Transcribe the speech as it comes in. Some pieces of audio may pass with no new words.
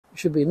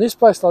should be in this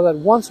place like that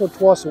once or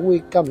twice a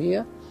week. Come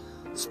here,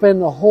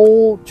 spend the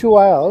whole 2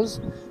 hours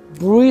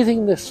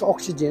breathing this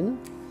oxygen.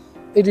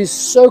 It is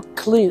so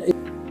clean.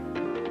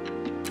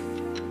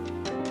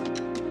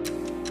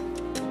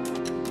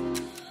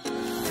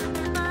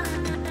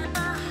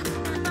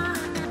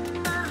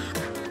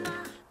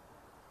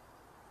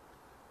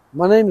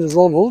 My name is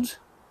Ronald.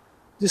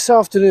 This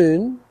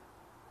afternoon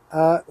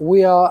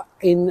we are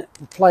in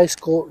a place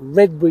called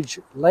Redbridge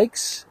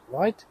Lakes,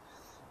 right?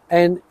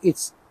 And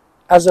it's,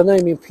 as the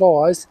name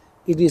implies,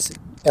 it is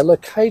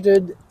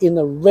located in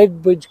the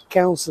Redbridge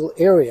Council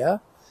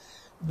area,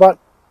 but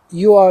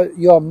you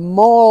are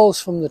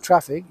miles from the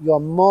traffic, you are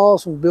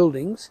miles from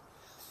buildings,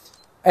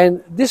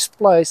 and this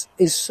place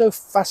is so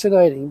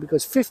fascinating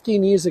because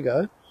 15 years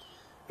ago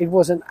it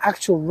was an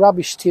actual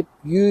rubbish tip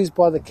used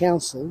by the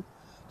council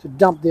to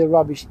dump their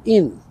rubbish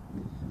in.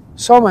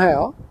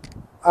 Somehow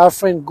our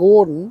friend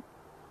Gordon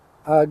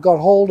got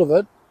hold of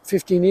it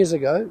 15 years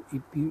ago.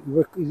 He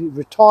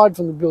retired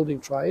from the building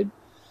trade,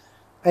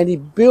 and he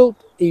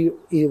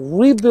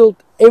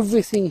rebuilt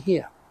everything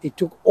here. He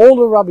took all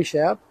the rubbish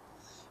out,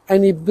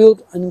 and he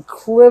built an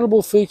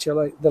incredible feature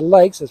like the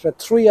lakes. There's about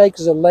 3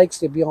 acres of lakes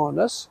there behind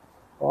us,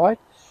 right?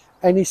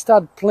 And he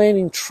started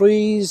planting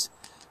trees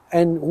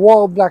and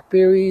wild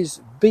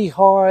blackberries,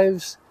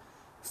 beehives,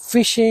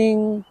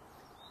 fishing,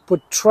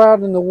 put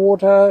trout in the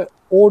water,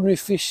 ordinary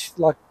fish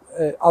like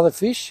other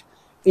fish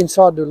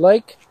inside the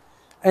lake.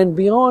 And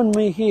behind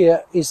me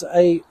here is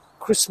a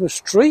Christmas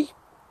tree,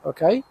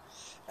 okay?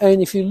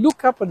 And if you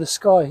look up at the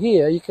sky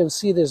here, you can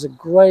see there's a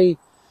grey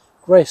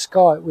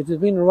sky, which has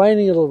been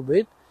raining a little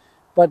bit,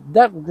 but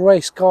that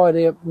grey sky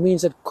there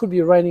means it could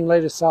be raining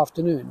later this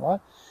afternoon, right?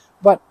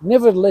 But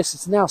nevertheless,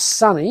 it's now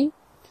sunny,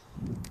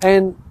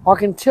 and I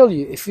can tell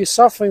you, if you're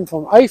suffering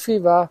from hay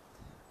fever,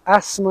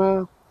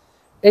 asthma,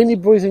 any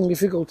breathing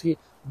difficulty,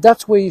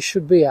 that's where you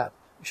should be at.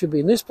 You should be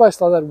in this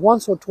place like that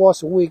once or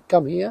twice a week.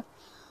 Come here,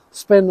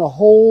 spend the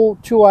whole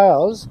 2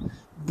 hours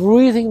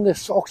breathing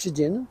this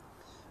oxygen.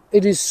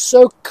 It is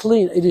so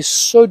clean. It is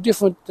so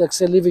different, like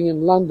say living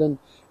in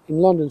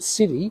London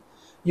City.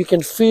 You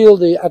can feel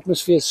the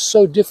atmosphere is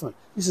so different.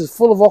 This is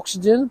full of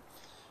oxygen.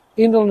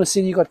 In London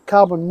City, you've got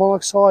carbon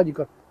monoxide, you've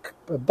got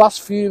bus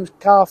fumes,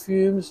 car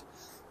fumes,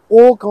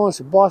 all kinds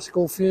of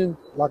bicycle fumes,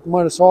 like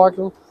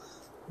motorcycle.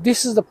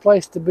 This is the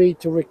place to be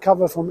to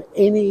recover from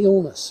any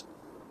illness.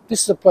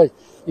 This is the place.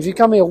 If you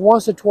come here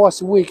once or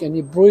twice a week and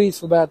you breathe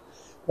for about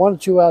 1 or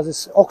 2 hours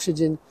this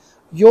oxygen,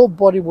 your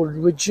body will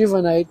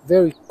rejuvenate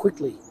very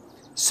quickly.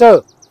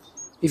 So,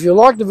 if you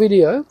like the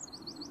video,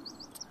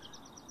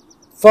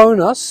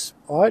 phone us,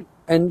 alright,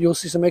 and you'll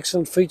see some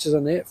excellent features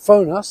on there.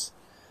 Phone us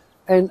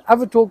and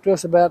have a talk to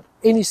us about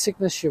any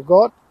sickness you've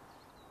got,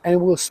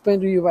 and we'll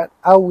spend with you about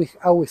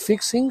how we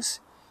fix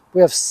things.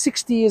 We have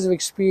 60 years of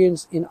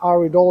experience in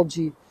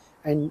iridology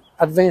and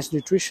advanced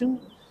nutrition,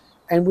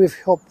 and we've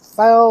helped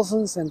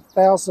thousands and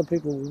thousands of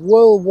people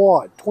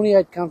worldwide,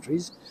 28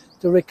 countries,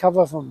 to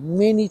recover from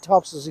many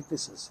types of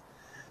sicknesses.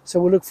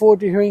 So we look forward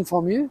to hearing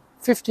from you.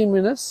 15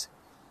 minutes,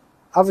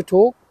 have a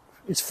talk,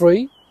 it's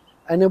free,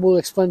 and then we'll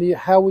explain to you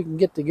how we can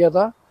get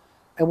together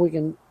and we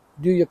can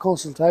do your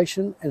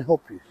consultation and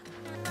help you.